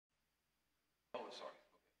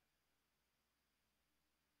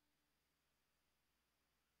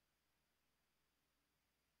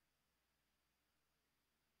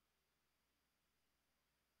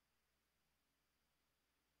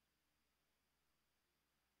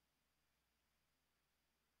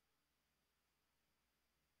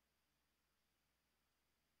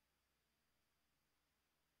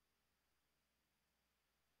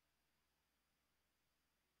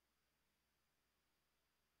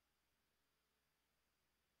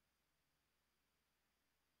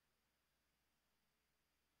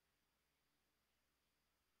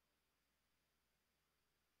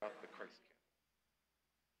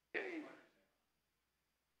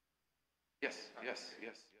Yes, yes,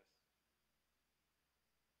 yes.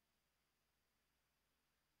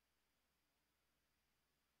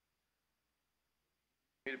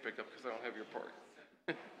 Me to pick up because I don't have your part.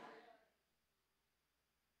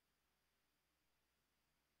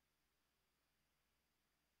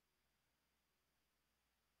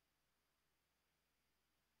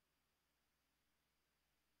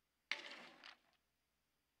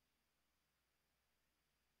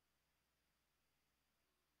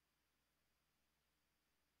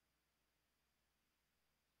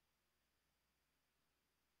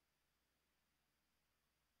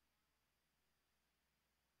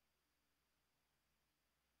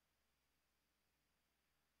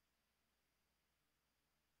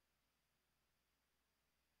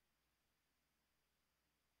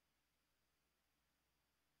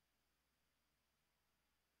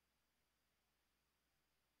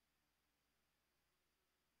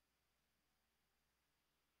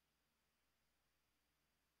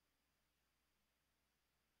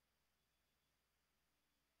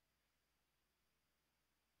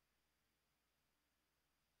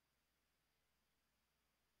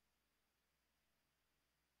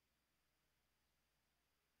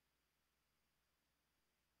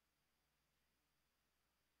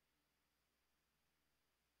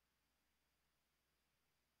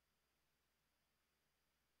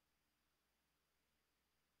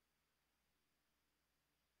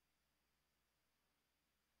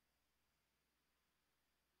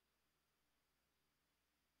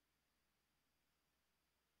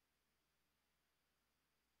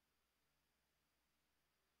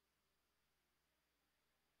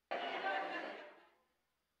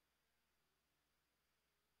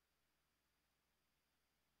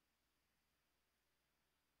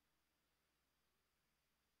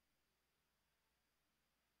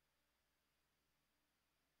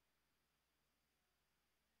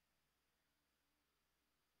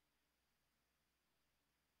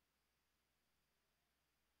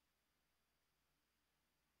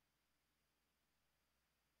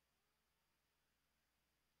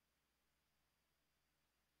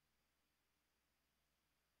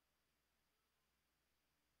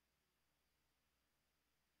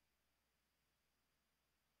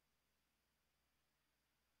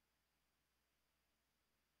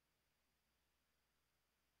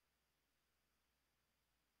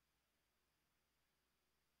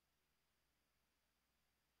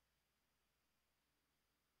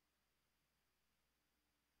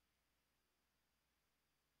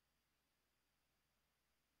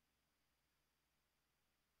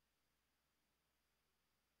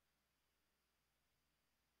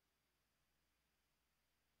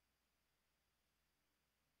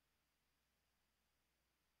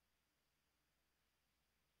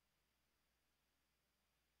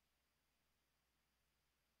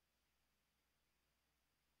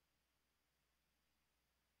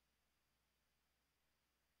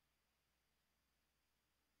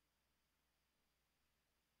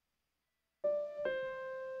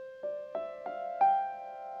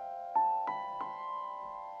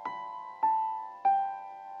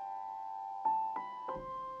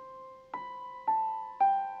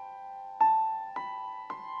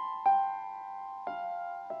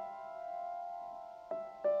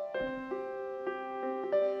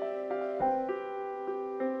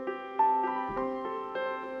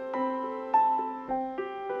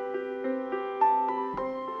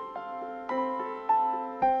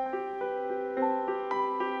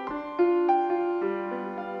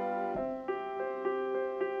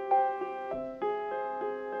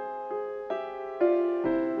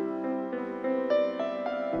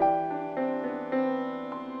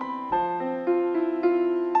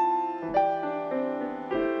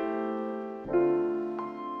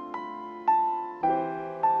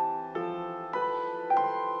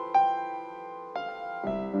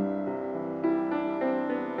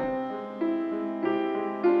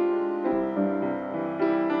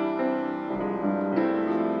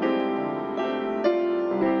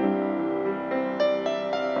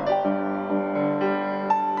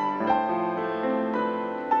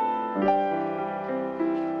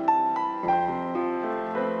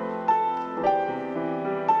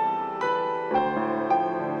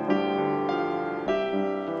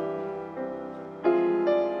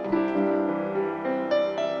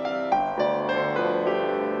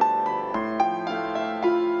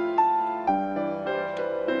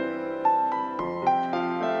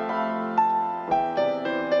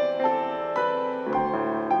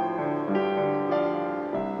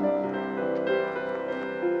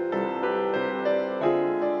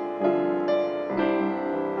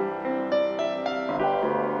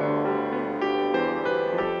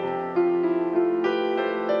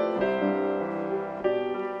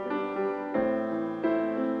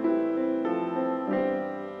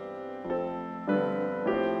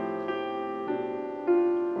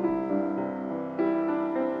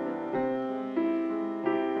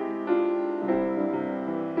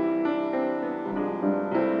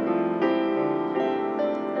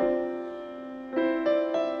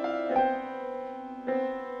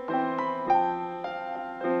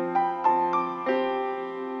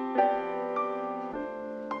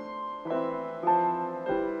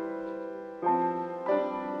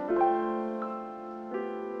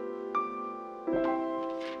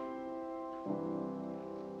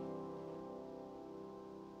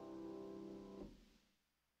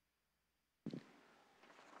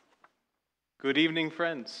 Good evening,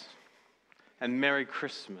 friends, and Merry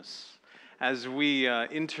Christmas. As we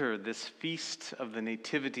enter this feast of the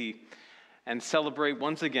Nativity and celebrate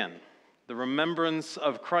once again the remembrance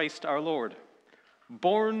of Christ our Lord,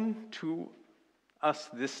 born to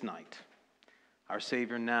us this night, our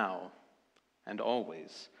Savior now and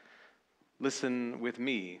always. Listen with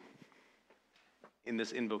me in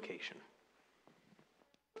this invocation.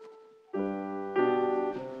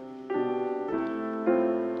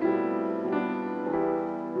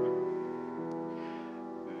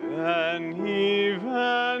 Veni,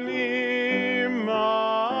 veni,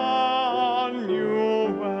 Emmanuel,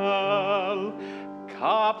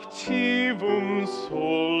 captivum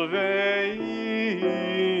solve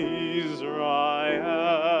Israel,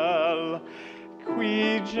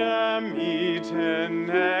 qui gemit in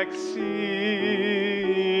exilio,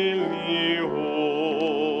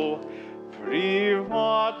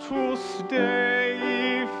 privatus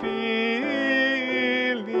Dei filio.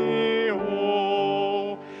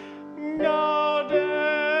 Gaude,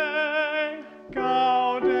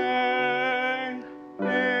 gaude,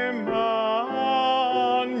 Emmanuel,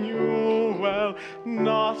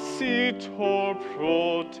 nascitur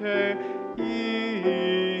pro te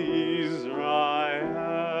Israel.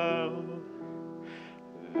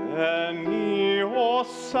 Veni, o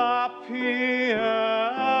sapientia,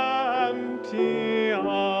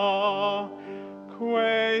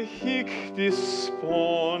 quae hic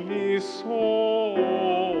disponis omnia,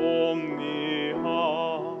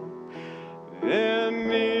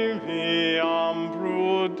 veni viam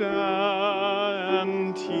prudentiae,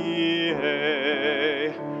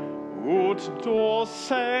 ut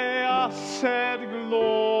dulcea sed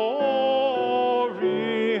gloriae.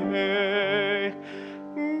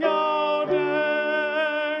 Gaude,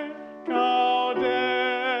 gaude,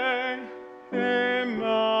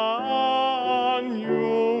 Emmanuel,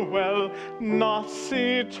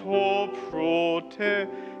 nascitur pro te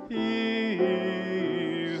Israel.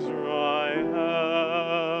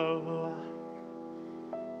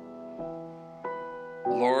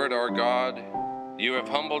 Lord our God, you have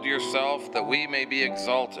humbled yourself that we may be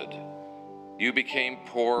exalted. You became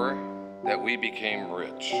poor that we became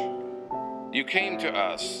rich. You came to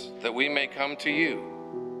us that we may come to you.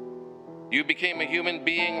 You became a human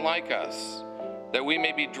being like us, that we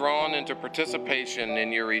may be drawn into participation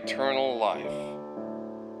in your eternal life.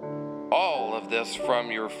 All of this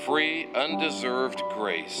from your free, undeserved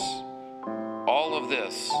grace. All of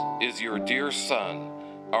this is your dear Son,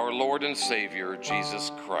 our Lord and Savior,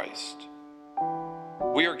 Jesus Christ.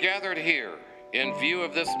 We are gathered here in view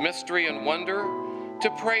of this mystery and wonder to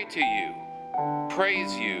pray to you,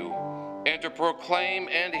 praise you, and to proclaim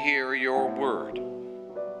and hear your word.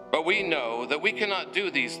 But we know that we cannot do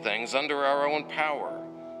these things under our own power,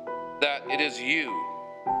 that it is you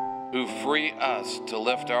who free us to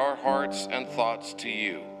lift our hearts and thoughts to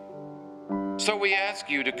you. So we ask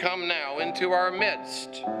you to come now into our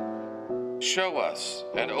midst. Show us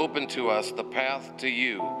and open to us the path to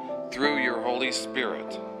you through your Holy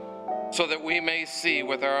Spirit, so that we may see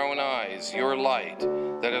with our own eyes your light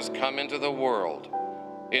that has come into the world,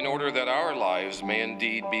 in order that our lives may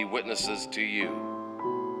indeed be witnesses to you.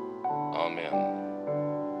 Amen.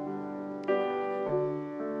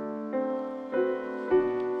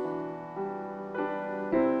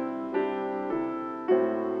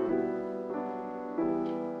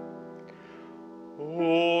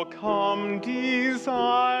 O come,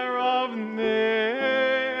 desire of nations,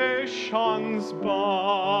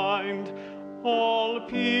 bind all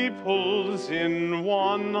peoples in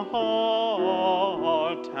one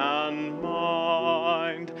heart and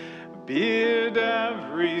mind. Bid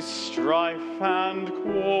every strife and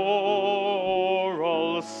quarrel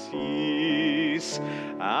cease,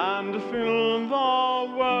 and fill the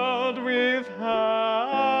world with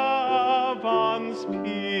heaven's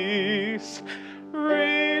peace.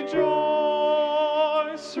 Rejoice,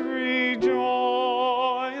 rejoice,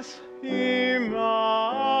 Emmanuel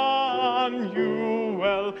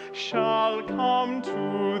shall come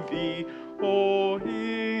to thee, O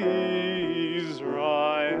Israel.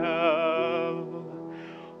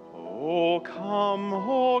 O come,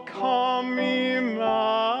 Emmanuel,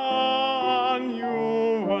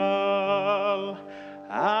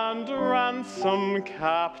 and ransom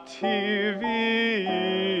captive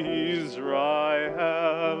Israel,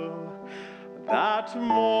 that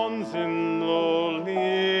mourns in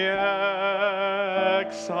lowly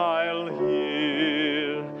exile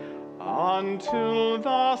here, until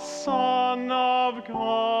the Son of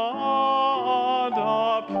God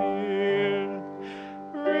appear.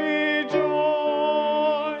 Rejoice,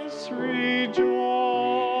 rejoice,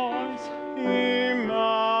 Emmanuel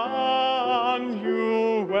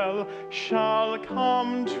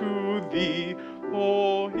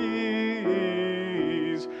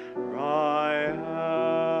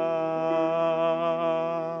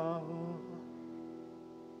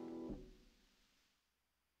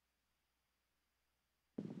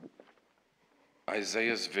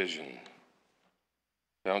Isaiah's vision,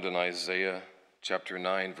 found in Isaiah chapter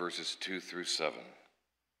 9, verses 2 through 7.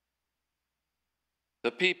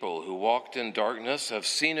 The people who walked in darkness have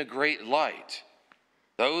seen a great light.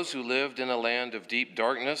 Those who lived in a land of deep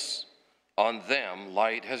darkness, on them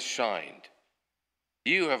light has shined.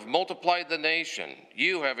 You have multiplied the nation.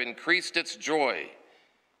 You have increased its joy.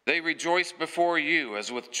 They rejoice before you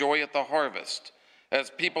as with joy at the harvest, as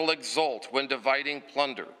people exult when dividing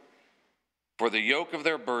plunder. For the yoke of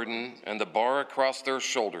their burden and the bar across their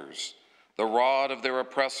shoulders, the rod of their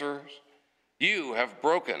oppressors, you have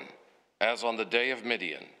broken, as on the day of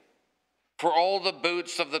Midian. For all the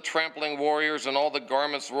boots of the trampling warriors and all the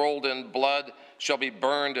garments rolled in blood shall be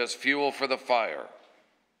burned as fuel for the fire.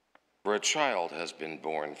 For a child has been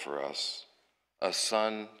born for us, a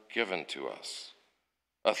son given to us.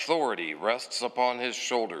 Authority rests upon his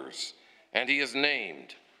shoulders, and he is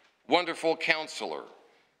named Wonderful Counselor,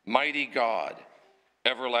 Mighty God,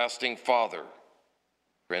 Everlasting Father,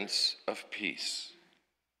 Prince of Peace.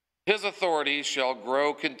 His authority shall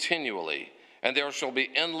grow continually, and there shall be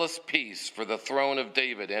endless peace for the throne of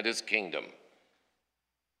David and his kingdom.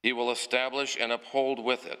 He will establish and uphold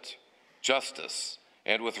with it justice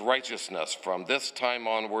and with righteousness from this time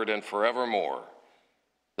onward and forevermore.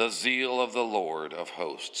 The zeal of the Lord of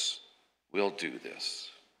hosts will do this.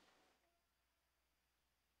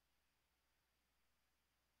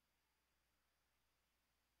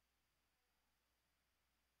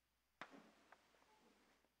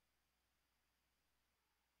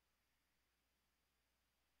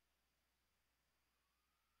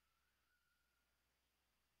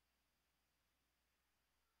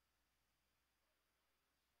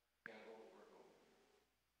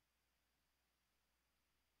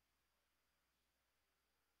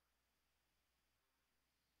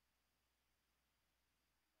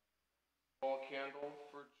 Small candle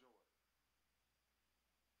for joy.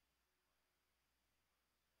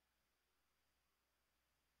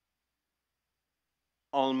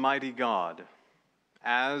 Almighty God,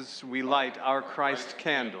 as we light our Christ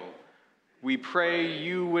candle, we pray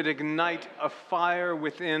you would ignite a fire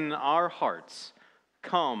within our hearts.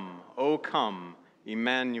 Come, O come,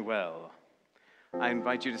 Emmanuel. I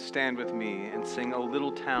invite you to stand with me and sing O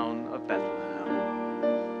Little Town of Bethlehem.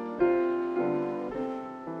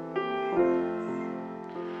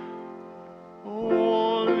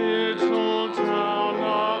 O little town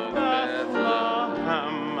of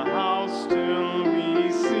Bethlehem, how still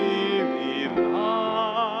we see thee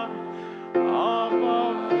lie,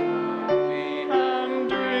 above and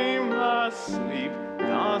dreamless sleep,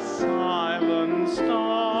 the silent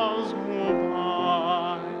stars go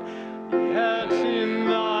by. Yet in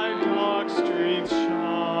thy dark streets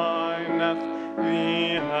shineth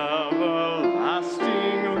the everlasting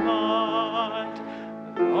light.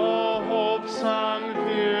 The hopes and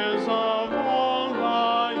fears of all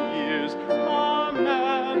thy years are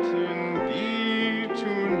met in thee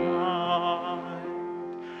tonight.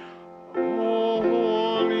 O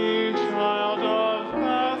holy child of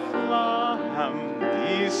Bethlehem,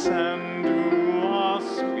 descend to us,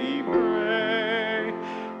 we pray.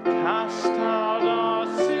 Cast out our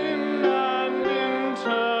sin and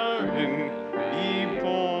enter in, be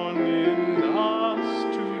born in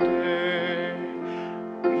us today.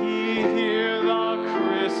 We hear the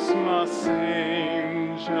Christmas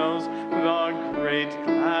angels, the great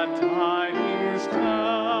glad tidings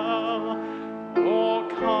tell. Oh,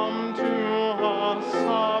 come to us,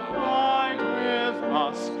 abide with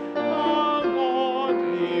us, our Lord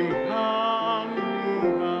Emmanuel.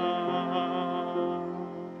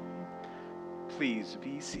 Please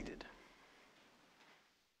be seated.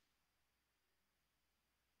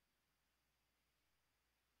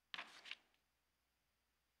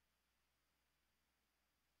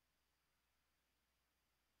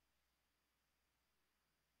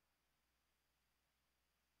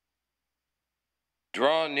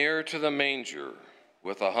 Draw near to the manger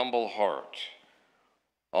with a humble heart.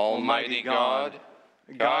 Almighty God,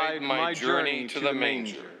 guide my journey to the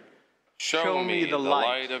manger. Show me the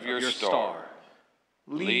light of your star.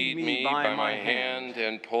 Lead me by my hand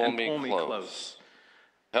and pull me close.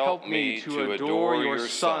 Help me to adore your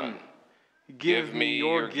Son. Give me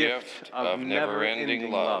your gift of never-ending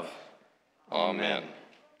love. Amen.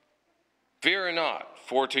 Fear not,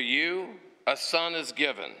 for to you a Son is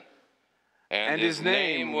given, and his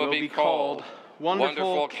name will be called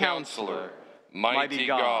Wonderful Counselor, Mighty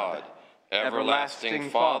God, Everlasting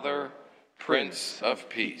Father, Prince of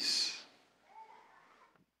Peace.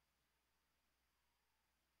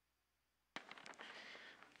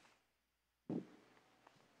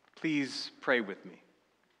 Please pray with me.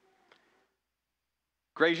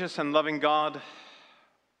 Gracious and loving God,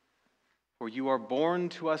 for you are born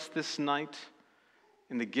to us this night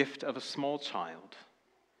in the gift of a small child.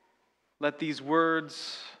 Let these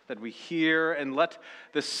words that we hear and let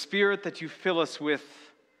the Spirit that you fill us with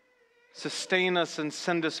sustain us and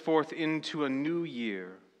send us forth into a new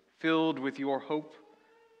year filled with your hope,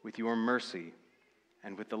 with your mercy,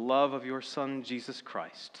 and with the love of your Son, Jesus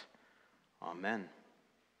Christ. Amen.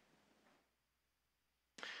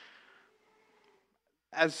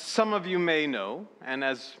 As some of you may know, and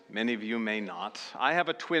as many of you may not, I have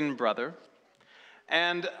a twin brother.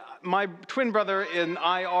 And my twin brother and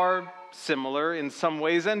I are similar in some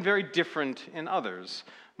ways and very different in others.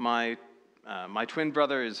 My twin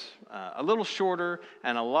brother is a little shorter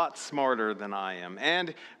and a lot smarter than I am.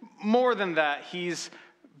 And more than that, he's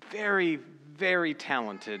very, very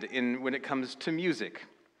talented when it comes to music.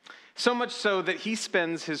 So much so that he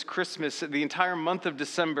spends his Christmas, the entire month of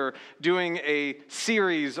December, doing a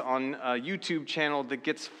series on a YouTube channel that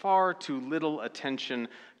gets far too little attention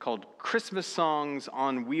called Christmas Songs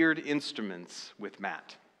on Weird Instruments with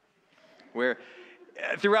Matt, where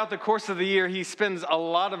throughout the course of the year he spends a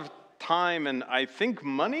lot of time and I think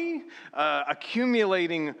money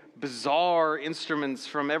accumulating bizarre instruments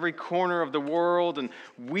from every corner of the world and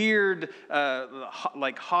weird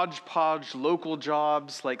like hodgepodge local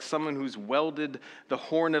jobs, like someone who's welded the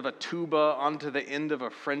horn of a tuba onto the end of a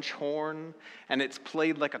French horn and it's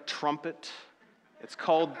played like a trumpet. It's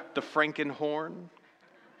called the Frankenhorn.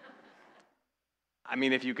 I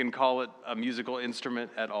mean, if you can call it a musical instrument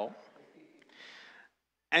at all.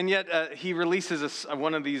 And yet he releases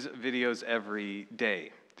one of these videos every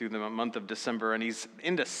day through the month of December, and he's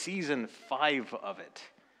into season 5 of it.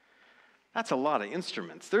 That's a lot of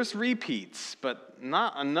instruments. There's repeats, but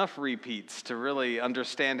not enough repeats to really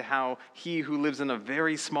understand how he who lives in a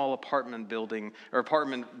very small apartment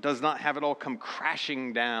does not have it all come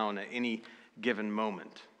crashing down at any given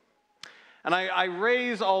moment. And I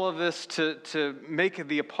raise all of this to make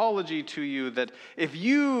the apology to you that if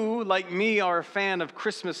you, like me, are a fan of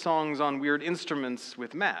Christmas songs on weird instruments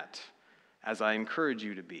with Matt, as I encourage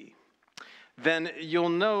you to be, then you'll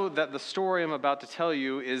know that the story I'm about to tell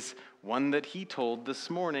you is one that he told this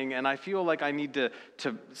morning, and I feel like I need to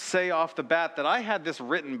say off the bat that I had this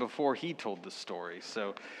written before he told the story,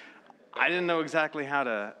 so I didn't know exactly how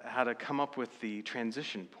to come up with the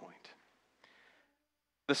transition point.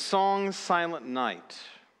 The song Silent Night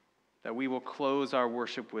that we will close our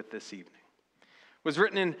worship with this evening was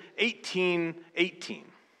written in 1818.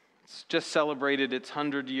 It's just celebrated its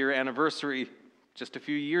 100-year anniversary just a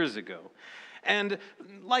few years ago. And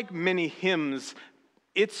like many hymns,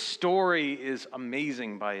 its story is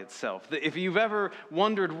amazing by itself. If you've ever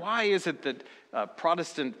wondered why is it that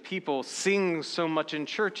Protestant people sing so much in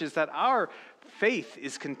church, is that our faith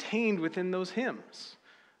is contained within those hymns.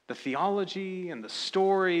 The theology and the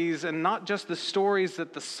stories, and not just the stories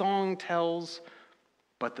that the song tells,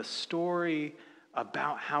 but the story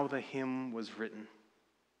about how the hymn was written.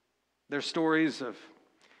 They're stories of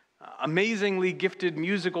amazingly gifted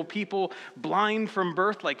musical people, blind from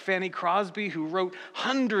birth, like Fanny Crosby, who wrote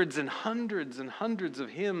hundreds and hundreds and hundreds of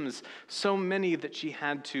hymns, so many that she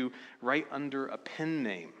had to write under a pen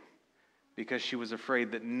name because she was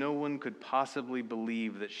afraid that no one could possibly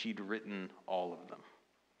believe that she'd written all of them.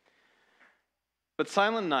 But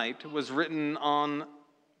Silent Night was written on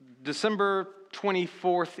December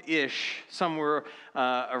 24th-ish, somewhere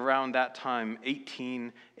around that time,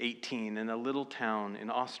 1818, in a little town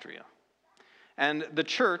in Austria. And the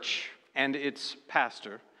church and its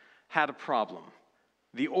pastor had a problem.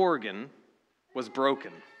 The organ was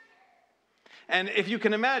broken. And if you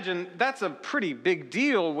can imagine, that's a pretty big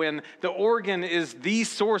deal when the organ is the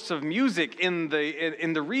source of music in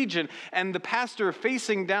the region. And the pastor,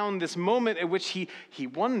 facing down this moment at which he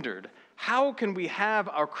wondered, how can we have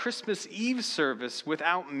our Christmas Eve service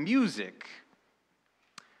without music?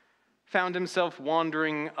 Found himself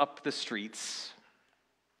wandering up the streets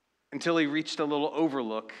until he reached a little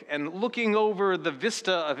overlook. And looking over the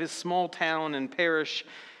vista of his small town and parish,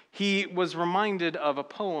 he was reminded of a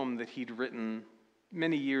poem that he'd written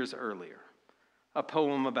many years earlier, a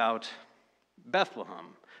poem about Bethlehem,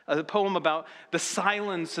 a poem about the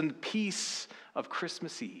silence and peace of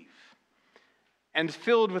Christmas Eve. And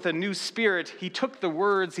filled with a new spirit, he took the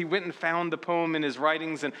words, he went and found the poem in his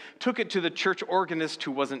writings and took it to the church organist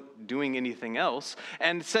who wasn't doing anything else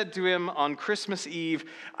and said to him on Christmas Eve,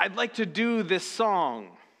 "I'd like to do this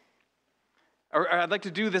song, or I'd like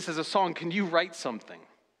to do this as a song. Can you write something?"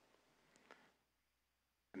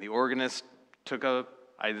 And the organist took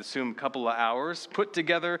I'd assume, a couple of hours, put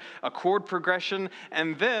together a chord progression,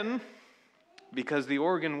 and then, because the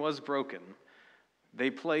organ was broken, they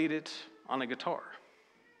played it on a guitar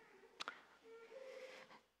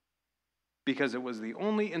because it was the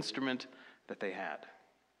only instrument that they had.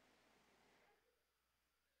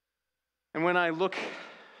 And when I look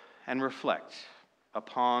and reflect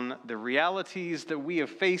upon the realities that we have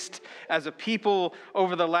faced as a people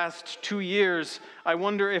over the last 2 years, I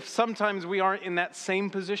wonder if sometimes we aren't in that same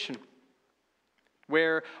position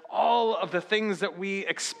where all of the things that we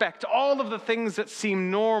expect, all of the things that seem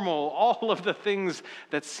normal, all of the things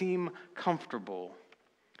that seem comfortable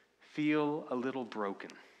feel a little broken.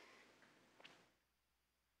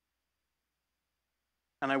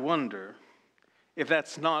 And I wonder if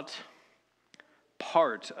that's not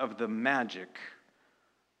part of the magic,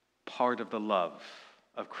 part of the love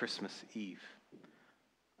of Christmas Eve,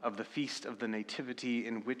 of the Feast of the Nativity,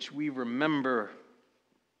 in which we remember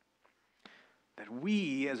that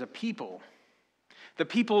we as a people, the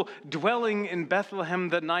people dwelling in Bethlehem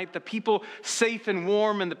that night, the people safe and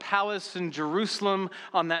warm in the palace in Jerusalem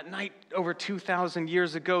on that night over 2,000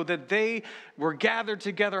 years ago, that they were gathered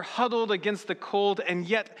together, huddled against the cold, and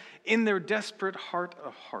yet in their desperate heart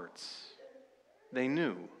of hearts, they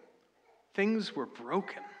knew things were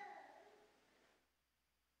broken.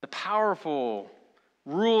 The powerful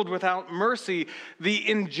ruled without mercy.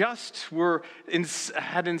 The unjust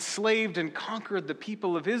had enslaved and conquered the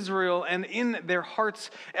people of Israel, and in their hearts,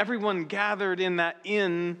 everyone gathered in that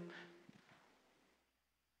inn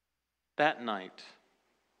that night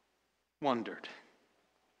wondered,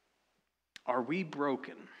 are we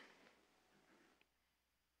broken?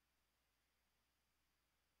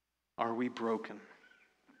 Are we broken?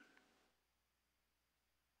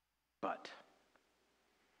 But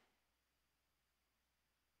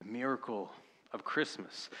the miracle of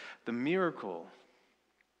Christmas, the miracle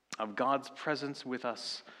of God's presence with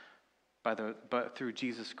us through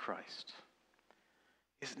Jesus Christ,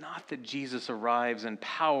 is not that Jesus arrives in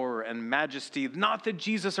power and majesty, not that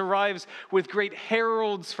Jesus arrives with great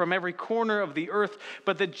heralds from every corner of the earth,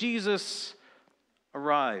 but that Jesus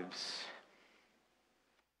arrives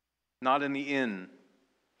not in the inn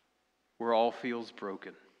where all feels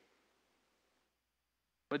broken,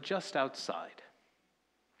 but just outside,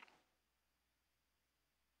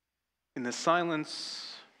 in the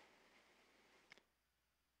silence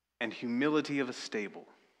and humility of a stable.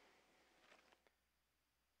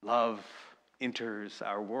 Love enters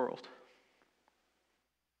our world.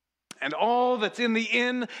 And all that's in the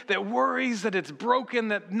inn that worries that it's broken,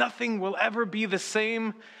 that nothing will ever be the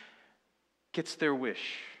same, gets their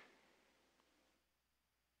wish.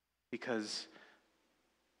 Because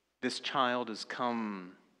this child has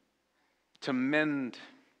come to mend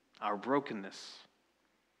our brokenness,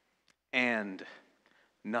 and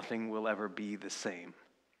nothing will ever be the same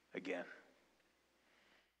again.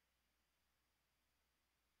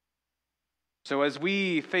 So as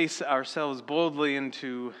we face ourselves boldly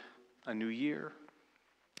into a new year,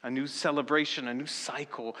 a new celebration, a new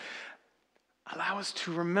cycle, allow us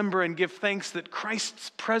to remember and give thanks that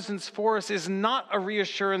Christ's presence for us is not a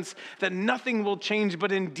reassurance that nothing will change,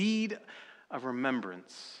 but indeed a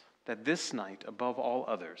remembrance that this night, above all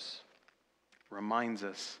others, reminds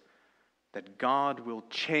us that God will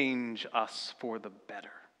change us for the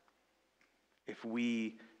better if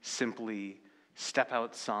we simply step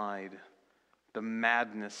outside the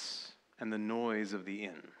madness and the noise of the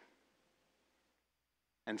inn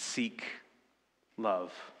and seek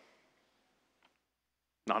love,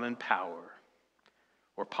 not in power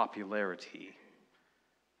or popularity,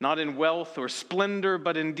 not in wealth or splendor,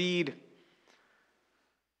 but indeed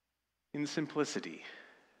in simplicity,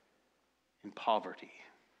 in poverty,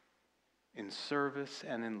 in service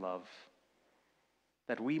and in love,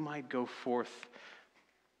 that we might go forth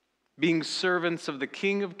being servants of the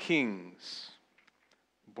King of Kings,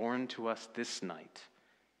 born to us this night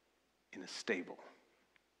in a stable.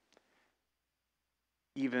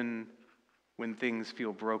 Even when things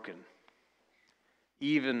feel broken,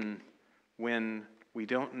 even when we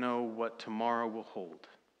don't know what tomorrow will hold,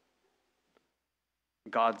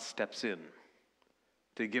 God steps in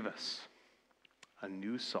to give us a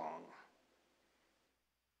new song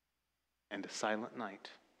and a silent night.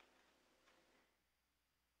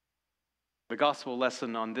 The gospel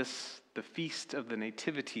lesson on this, the Feast of the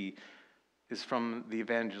Nativity, is from the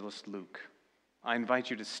evangelist Luke. I invite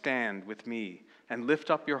you to stand with me and lift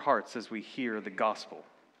up your hearts as we hear the gospel.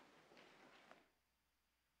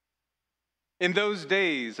 In those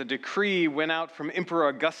days, a decree went out from Emperor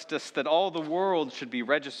Augustus that all the world should be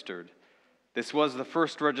registered. This was the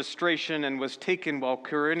first registration and was taken while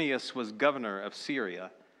Quirinius was governor of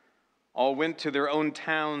Syria. All went to their own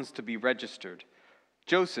towns to be registered.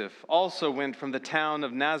 Joseph also went from the town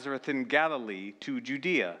of Nazareth in Galilee to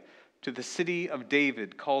Judea, to the city of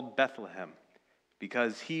David called Bethlehem,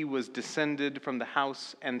 because he was descended from the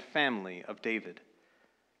house and family of David.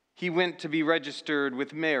 He went to be registered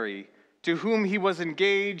with Mary, to whom he was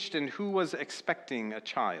engaged and who was expecting a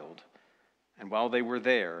child. And while they were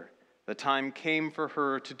there, the time came for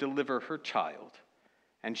her to deliver her child.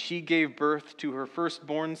 And she gave birth to her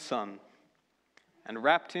firstborn son, and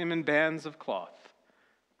wrapped him in bands of cloth,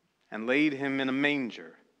 and laid him in a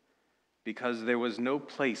manger, because there was no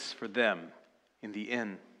place for them in the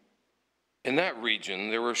inn. In that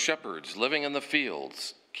region there were shepherds living in the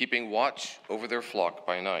fields, keeping watch over their flock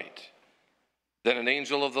by night. Then an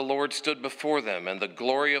angel of the Lord stood before them, and the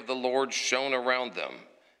glory of the Lord shone around them,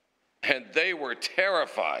 and they were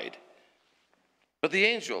terrified. But the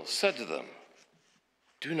angel said to them,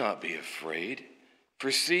 "Do not be afraid,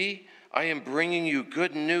 for see, I am bringing you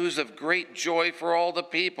good news of great joy for all the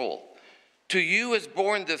people. To you is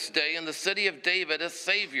born this day in the city of David a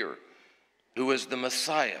Savior, who is the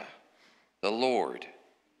Messiah, the Lord.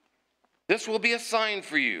 This will be a sign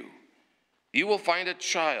for you. You will find a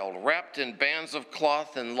child wrapped in bands of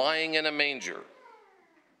cloth and lying in a manger."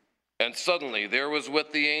 And suddenly there was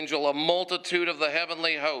with the angel a multitude of the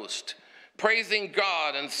heavenly host, praising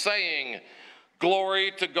God and saying,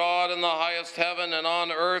 "Glory to God in the highest heaven, and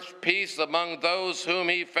on earth peace among those whom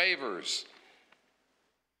he favors."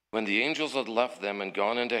 When the angels had left them and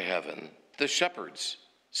gone into heaven, the shepherds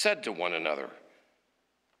said to one another,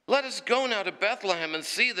 "Let us go now to Bethlehem and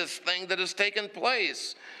see this thing that has taken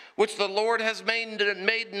place, which the Lord has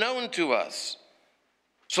made known to us."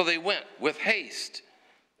 So they went with haste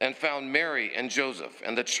and found Mary and Joseph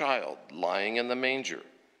and the child lying in the manger.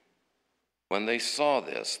 When they saw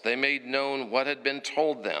this, they made known what had been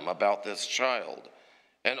told them about this child,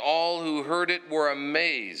 and all who heard it were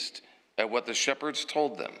amazed at what the shepherds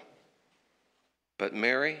told them. But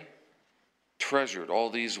Mary treasured all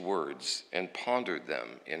these words and pondered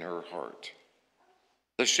them in her heart.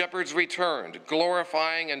 The shepherds returned,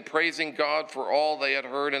 glorifying and praising God for all they had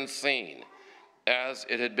heard and seen, as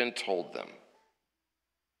it had been told them.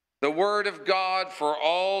 The word of God for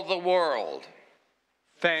all the world.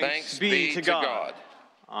 Thanks be to God.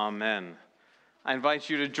 Amen. I invite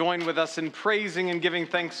you to join with us in praising and giving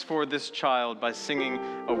thanks for this child by singing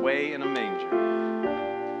 "Away in a Manger."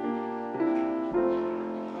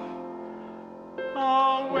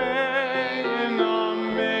 Away in a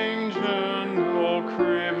manger, no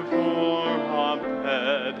crib for a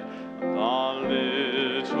bed, the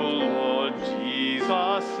little Lord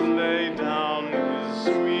Jesus laid down his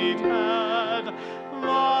sweet head.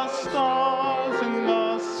 The stars in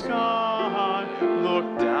the sky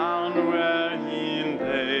looked down where he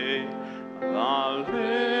lay, the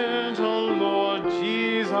little Lord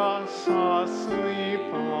Jesus asleep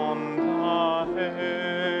on the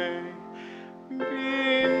hay.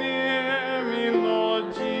 Be near me,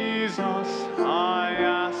 Lord Jesus, I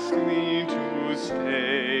ask thee to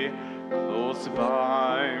stay close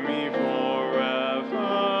by me forever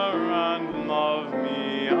and love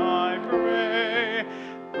me, I pray.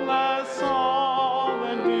 Bless all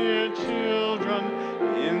the dear children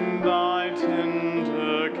in thy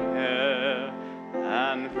tender care,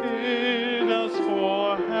 and fit us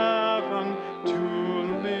for heaven to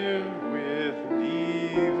live with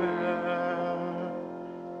thee there.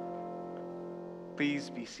 Please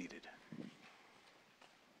be seated.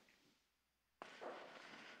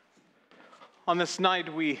 On this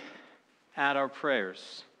night, we add our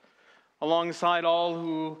prayers alongside all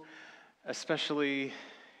who, especially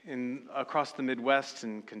across the Midwest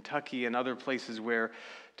and Kentucky and other places where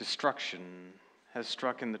destruction has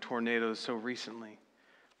struck in the tornadoes so recently.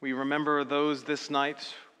 We remember those this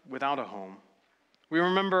night without a home. We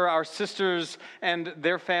remember our sisters and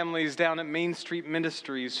their families down at Main Street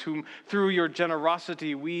Ministries, whom through your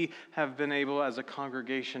generosity we have been able as a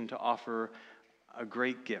congregation to offer a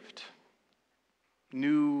great gift.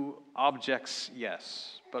 New objects,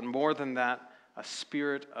 yes, but more than that, a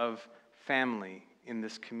spirit of family in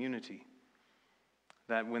this community.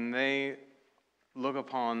 That when they look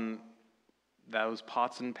upon those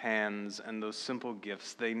pots and pans and those simple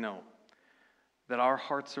gifts, they know that our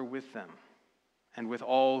hearts are with them and with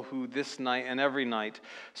all who this night and every night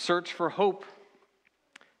search for hope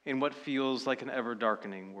in what feels like an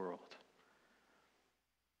ever-darkening world.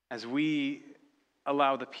 As we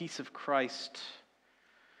allow the peace of Christ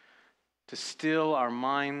to still our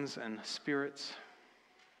minds and spirits,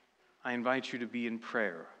 I invite you to be in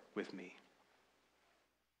prayer with me.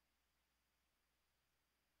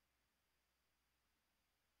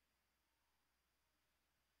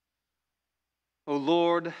 O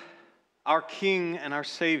Lord, our King and our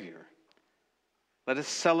Savior. Let us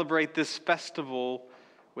celebrate this festival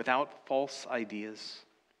without false ideas,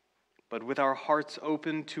 but with our hearts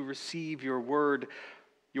open to receive your word,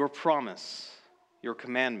 your promise, your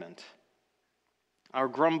commandment. Our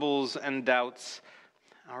grumbles and doubts,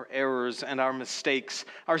 our errors and our mistakes,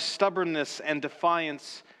 our stubbornness and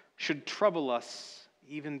defiance should trouble us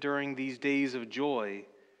even during these days of joy,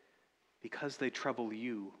 because they trouble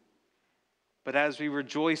you. But as we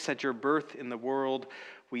rejoice at your birth in the world,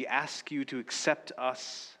 we ask you to accept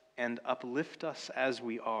us and uplift us as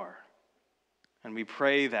we are. And we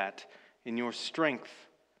pray that in your strength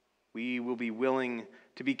we will be willing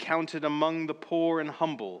to be counted among the poor and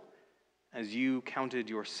humble, as you counted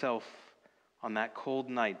yourself on that cold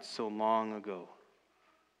night so long ago.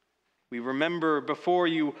 We remember before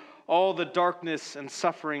you all the darkness and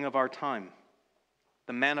suffering of our time,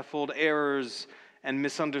 the manifold errors and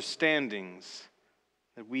misunderstandings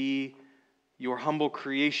that we, your humble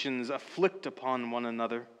creations, afflict upon one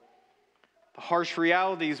another, the harsh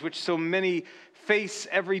realities which so many face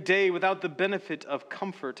every day without the benefit of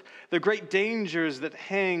comfort, the great dangers that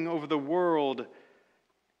hang over the world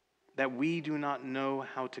that we do not know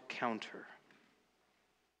how to counter.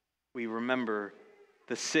 We remember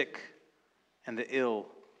the sick and the ill,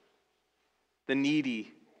 the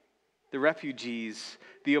needy, the refugees,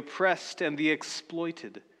 the oppressed and the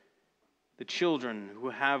exploited, the children who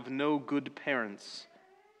have no good parents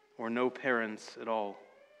or no parents at all.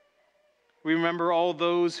 We remember all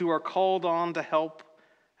those who are called on to help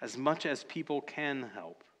as much as people can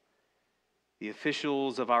help, the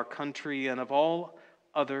officials of our country and of all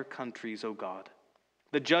other countries, O God,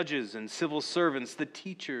 the judges and civil servants, the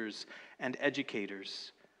teachers and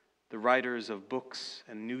educators, the writers of books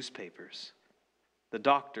and newspapers, the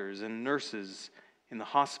doctors and nurses in the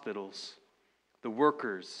hospitals, the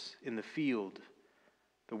workers in the field,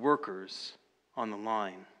 the workers on the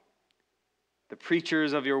line, the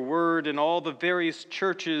preachers of your word in all the various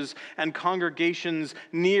churches and congregations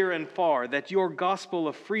near and far, that your gospel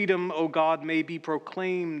of freedom, O God, may be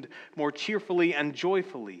proclaimed more cheerfully and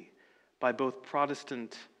joyfully by both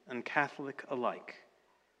Protestant and Catholic alike,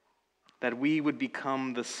 that we would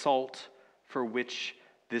become the salt for which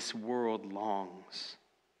this world longs.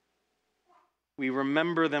 We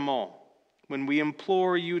remember them all when we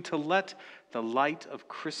implore you to let the light of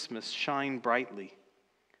Christmas shine brightly,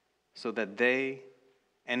 so that they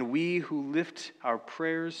and we who lift our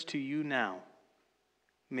prayers to you now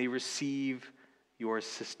may receive your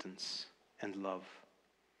assistance and love.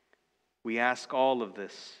 We ask all of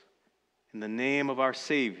this in the name of our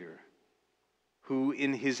Savior, who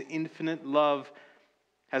in his infinite love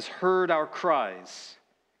has heard our cries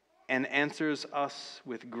and answers us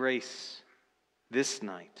with grace this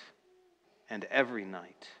night and every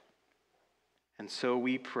night. And so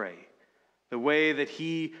we pray the way that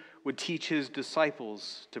he would teach his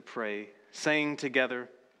disciples to pray, saying together,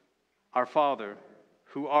 Our Father,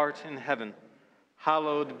 who art in heaven,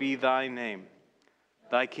 hallowed be thy name.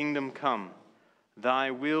 Thy kingdom come,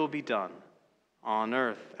 thy will be done, on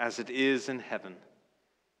earth as it is in heaven.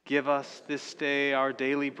 Give us this day our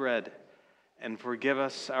daily bread, and forgive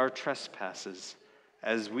us our trespasses,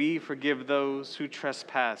 as we forgive those who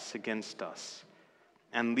trespass against us.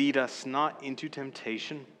 And lead us not into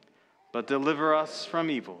temptation, but deliver us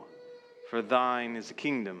from evil. For thine is the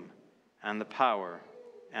kingdom, and the power,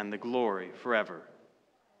 and the glory forever.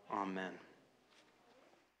 Amen.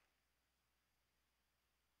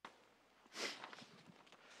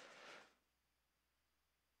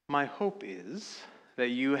 My hope is that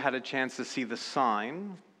you had a chance to see the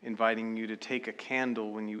sign inviting you to take a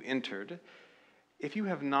candle when you entered. If you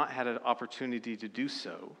have not had an opportunity to do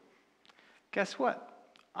so, guess what?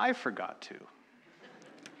 I forgot to.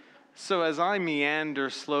 So as I meander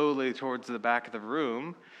slowly towards the back of the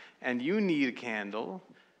room, and you need a candle,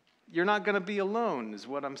 you're not going to be alone, is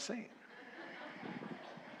what I'm saying.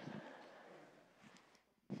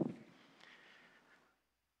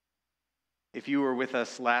 If you were with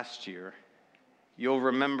us last year, you'll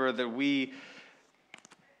remember that we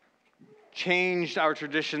changed our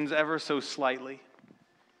traditions ever so slightly,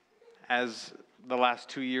 as the last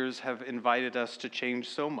 2 years have invited us to change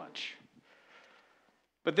so much.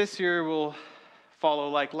 But this year will follow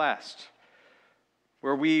like last,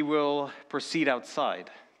 where we will proceed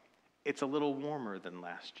outside. It's a little warmer than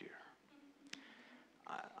last year.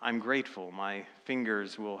 I'm grateful. My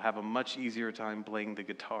fingers will have a much easier time playing the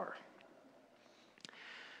guitar.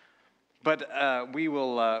 But we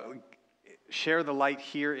will share the light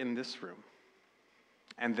here in this room,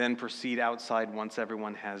 and then proceed outside once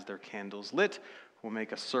everyone has their candles lit. We'll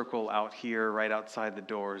make a circle out here right outside the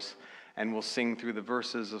doors, and we'll sing through the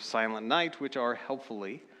verses of Silent Night, which are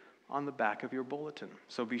helpfully on the back of your bulletin.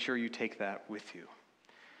 So be sure you take that with you.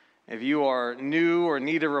 If you are new or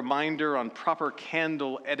need a reminder on proper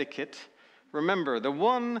candle etiquette, remember, the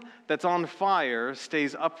one that's on fire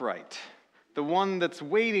stays upright. The one that's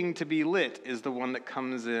waiting to be lit is the one that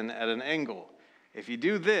comes in at an angle. If you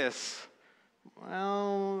do this,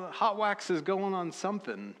 well, hot wax is going on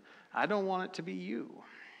something. I don't want it to be you.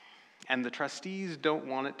 And the trustees don't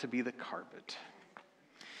want it to be the carpet.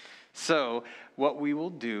 So what we will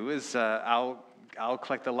do is I'll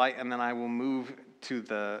collect the light, and then I will move to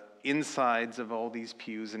the insides of all these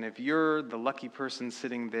pews. And if you're the lucky person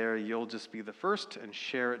sitting there, you'll just be the first and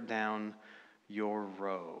share it down your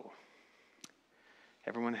row.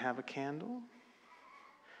 Everyone have a candle?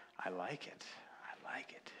 I like it. I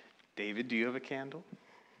like it. David, do you have a candle?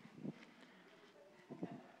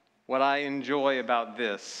 What I enjoy about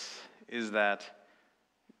this is that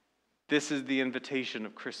this is the invitation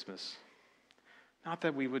of Christmas. Not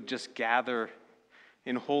that we would just gather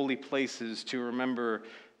in holy places to remember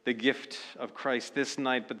the gift of Christ this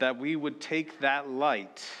night, but that we would take that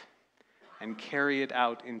light and carry it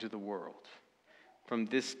out into the world from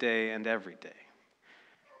this day and every day.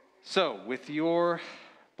 So, with your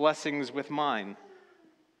blessings with mine,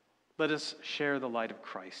 let us share the light of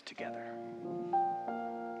Christ together.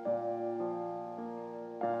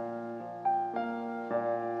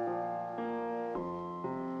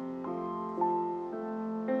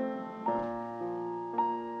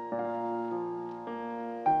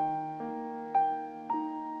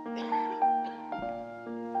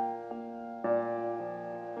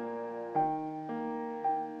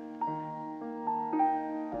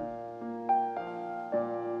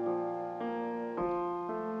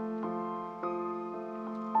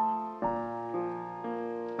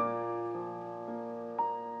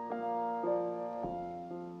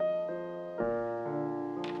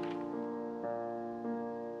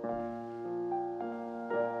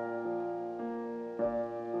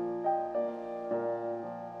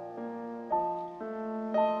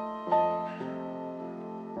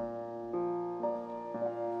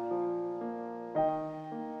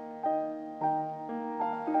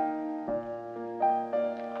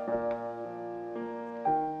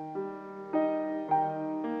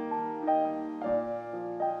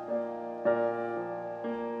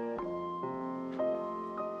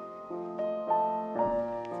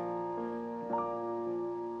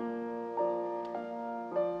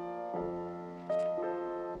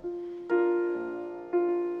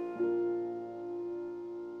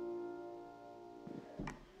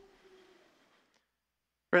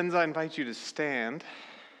 Friends, I invite you to stand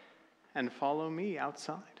and follow me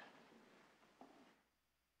outside.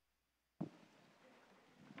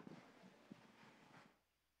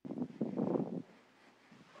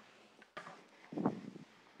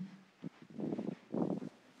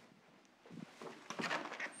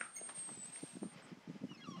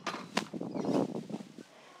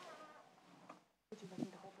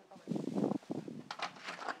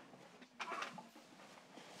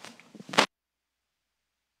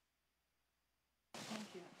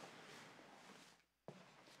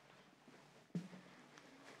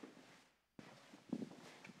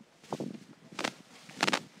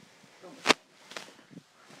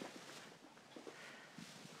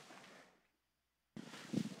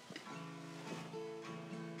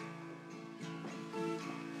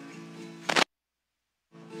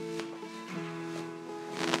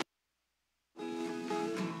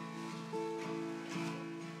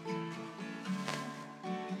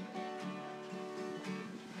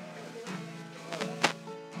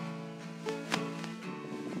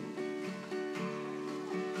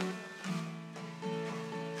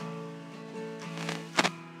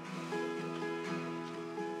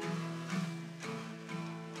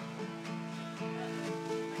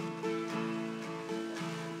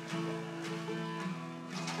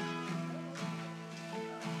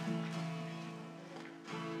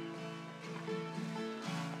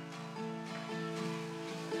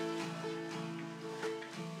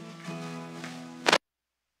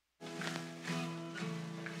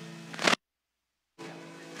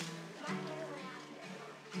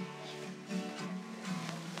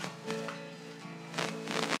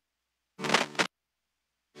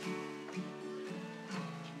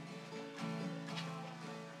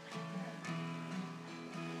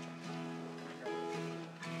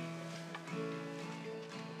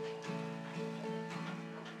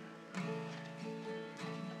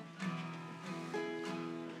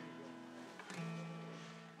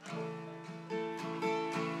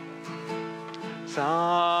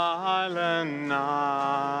 Silent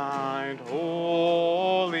night,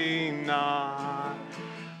 holy night.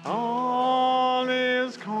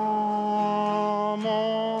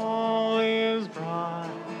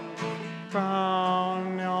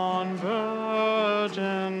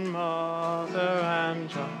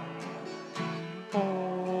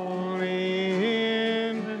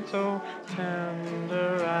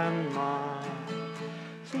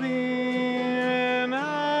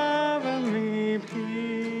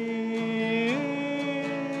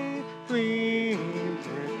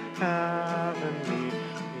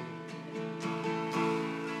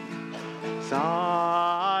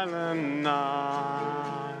 Silent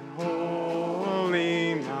night,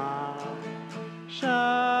 holy night,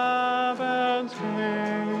 shepherds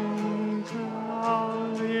king,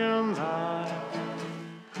 tell your light.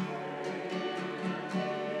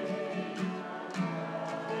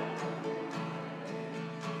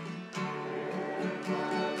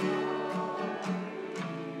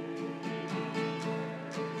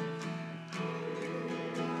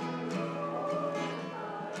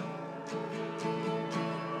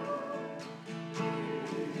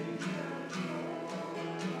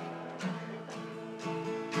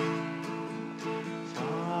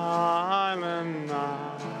 Silent night.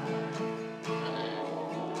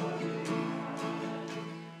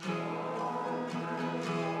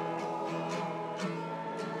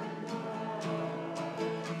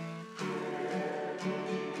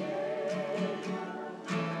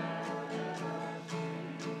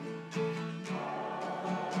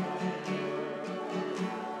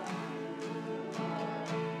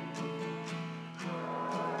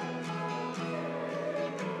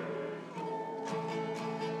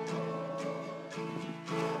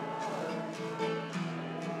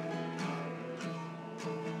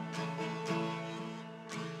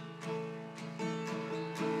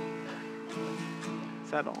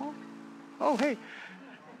 Is that all? Oh, hey.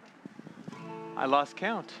 I lost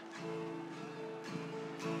count.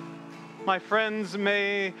 My friends,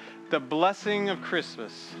 may the blessing of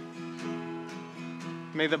Christmas,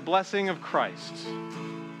 may the blessing of Christ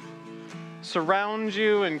surround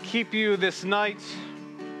you and keep you this night,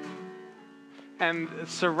 and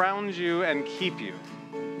surround you and keep you.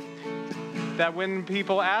 That when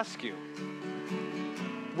people ask you,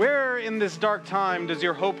 where in this dark time does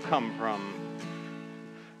your hope come from?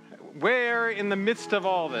 Where in the midst of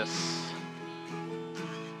all this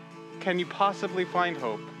can you possibly find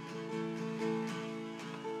hope?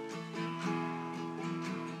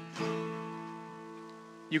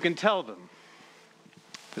 You can tell them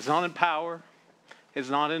it's not in power, it's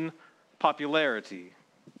not in popularity,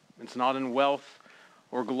 it's not in wealth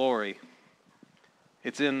or glory.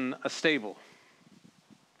 It's in a stable.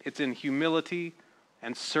 It's in humility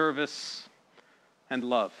and service and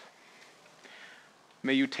love.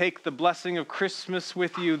 May you take the blessing of Christmas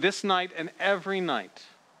with you this night and every night.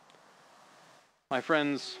 My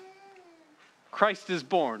friends, Christ is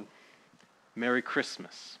born. Merry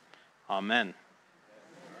Christmas. Amen.